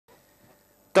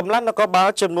Cầm lăng nó có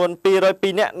báo chấm luôn pi rồi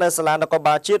pi nè nơi sala nó có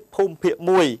báo chết phun phiệt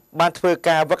mùi ban phơi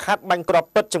cà vắt hát banh crop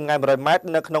bất trong ngày 10 mét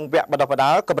nơi nông vẹn bắt đầu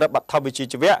đá cầm rập bật thao vị trí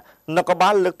chữ vẹn nó có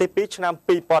báo lực tiếp năm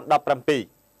pi pon đập ram pi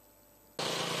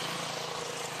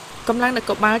កម្លាំងនគ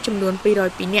របាលចំនួន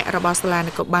 202 នាក់របស់សាលាន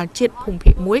គរបាលជាតិភូមិ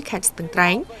ភាគ 1 ខេត្តស្ទឹងត្រែ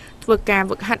ងធ្វើការ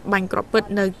វឹកហាត់បាញ់គ្រាប់ពិត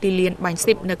នៅទីលានបាញ់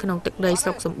ស៊ីបនៅក្នុងទឹកដីស្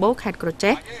រុកសម្បូរខេត្តក្រ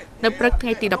ចេះនៅព្រឹកថ្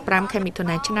ងៃទី 15 ខែមិថុ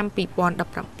នា ឆ្នាំ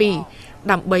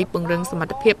 2017 ដើម្បីពង្រឹងសម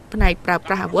ត្ថភាពផ្នែកប្រើ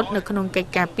ប្រាស់អាវុធនៅក្នុងកិច្ច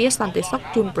ការពារសន្តិសុខ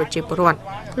ជូនប្រជាពលរដ្ឋ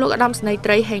លោកឧត្តមស្នេហ៍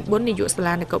ត្រីហេងប៊ុននាយកសា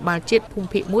លានគរបាលជាតិភូមិ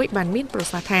ភាគ 1 បានមានប្រ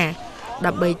សាសន៍ថា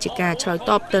ដើម្បីជាការឆ្លើយ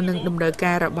តបទៅនឹងតម្រូវ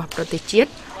ការរបស់ប្រទេសជា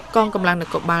តិ កងកម្លាំងន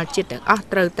គរបាលជាតិទាំងអស់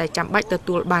ត្រូវតែចាំបាច់ទ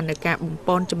ទួលបាននូវការបំ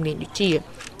ពេញជំនាញដូចជា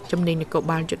ជំនាញនគរ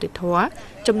បាលយុត្តិធម៌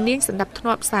ជំនាញសណ្ដាប់ធ្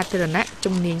នាប់សាធារណៈ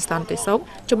ជំនាញសន្តិសុខ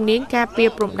ជំនាញការពារ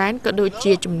ព្រំដែនក៏ដូច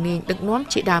ជាជំនាញដឹកនាំ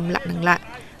ជាដើមលក្ខណៈ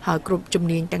ហើយគ្រប់ជំ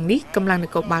នាញទាំងនេះកម្លាំងន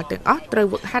គរបាលទាំងអស់ត្រូវ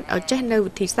វឹកហាត់ឲ្យចេះនៅ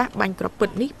វិធីសាស្ត្របាញ់គ្រាប់ពិត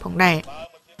នេះផងដែរ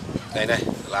ថ្ងៃនេះ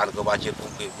សាលានគរបាលជាតិភូ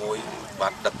មិភាគ 1 បា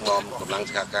នដឹកនាំកម្លាំង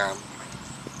សហការ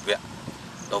វគ្គ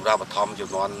đồng ra bậc thom chịu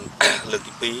non lực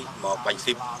tí pi mà bánh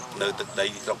xịp nơi thực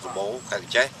đấy trong số bố cái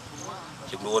chết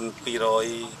chịu luôn pi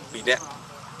rồi pi nè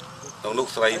đồng lúc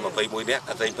xoay mà phây mũi nè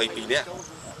xây phây pi nè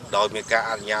đòi mấy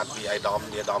ca nhà pi ai đom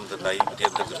đi đom từ đấy thiên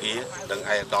từ phía đừng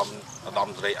ai đom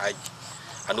từ đây ai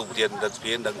anh lúc thiên từ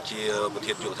phía đừng chia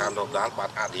thiên chịu tham đồng đá bạn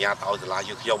nhà tao từ lại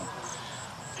dược dòng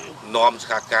nom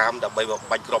khá cam đã bay vào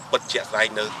bánh crop bất chạy ra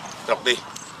nơi crop đi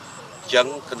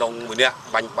chẳng cái nông mũi nè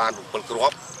bánh ban một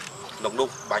crop nông nông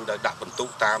bánh đòi đặt phần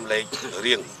túc tam lên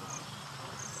riêng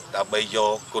đã bây giờ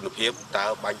con được hiệp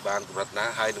ta bánh ban của Việt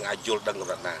hay đừng ai vô đăng của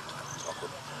Việt Nam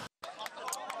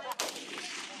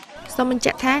សូមបញ្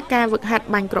ជាក់ថាការវឹកហាត់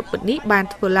បាញ់គ្រាប់ពិតនេះបាន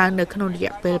ធ្វើឡើងនៅក្នុងរ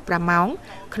យៈពេល 5 ម៉ោង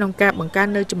ក្នុងការបង្កើន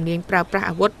នៅជំនាញប្រើប្រាស់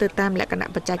អាវុធទៅតាមលក្ខណៈ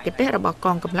បច្ចេកទេសរបស់ក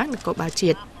ងកម្លាំងនគរបាល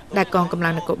ជាតិដែលកងកម្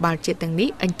លាំងនគរបាលជាតិទាំងនេះ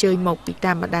អញ្ជើញមកពី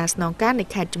តាមបណ្ដាស្នងការនៃ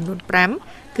ខេត្តចំនួន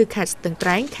 5 គឺខេត្តស្ទឹងត្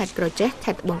រែងខេត្តក្រចេះ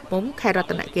ខេត្តត្បូងឃ្មុំខេត្តរ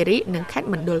តនគិរីនិងខេត្ត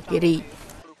មណ្ឌលគិរី